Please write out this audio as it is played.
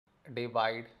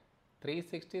divide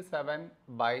 367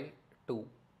 by 2.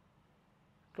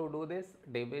 To do this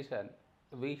division,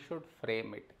 we should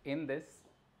frame it in this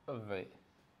way.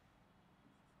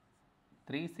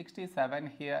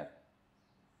 367 here,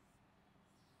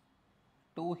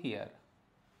 2 here.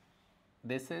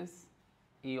 This is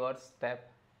your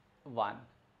step 1.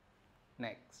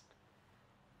 Next,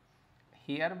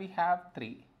 here we have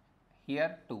 3,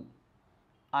 here 2.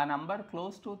 A number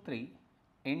close to 3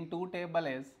 in 2 table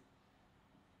is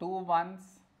 2 ones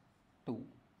 2.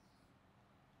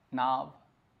 Now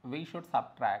we should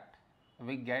subtract,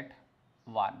 we get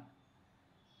 1.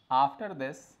 After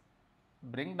this,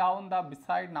 bring down the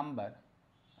beside number,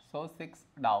 so 6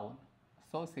 down,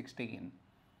 so 16.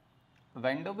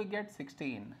 When do we get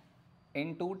 16?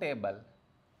 In 2 table,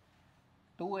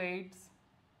 2 8s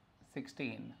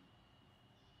 16.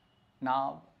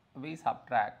 Now we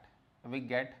subtract, we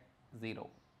get 0.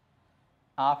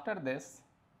 After this,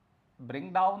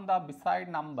 bring down the beside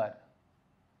number,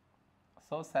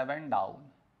 so 7 down,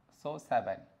 so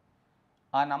 7.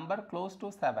 A number close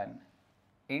to 7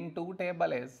 in 2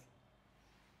 table is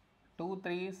 2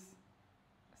 3s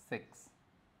 6.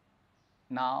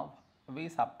 Now we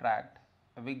subtract,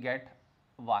 we get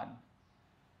 1.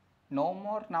 No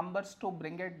more numbers to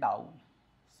bring it down,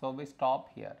 so we stop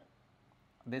here.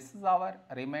 This is our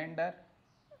remainder,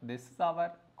 this is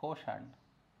our quotient.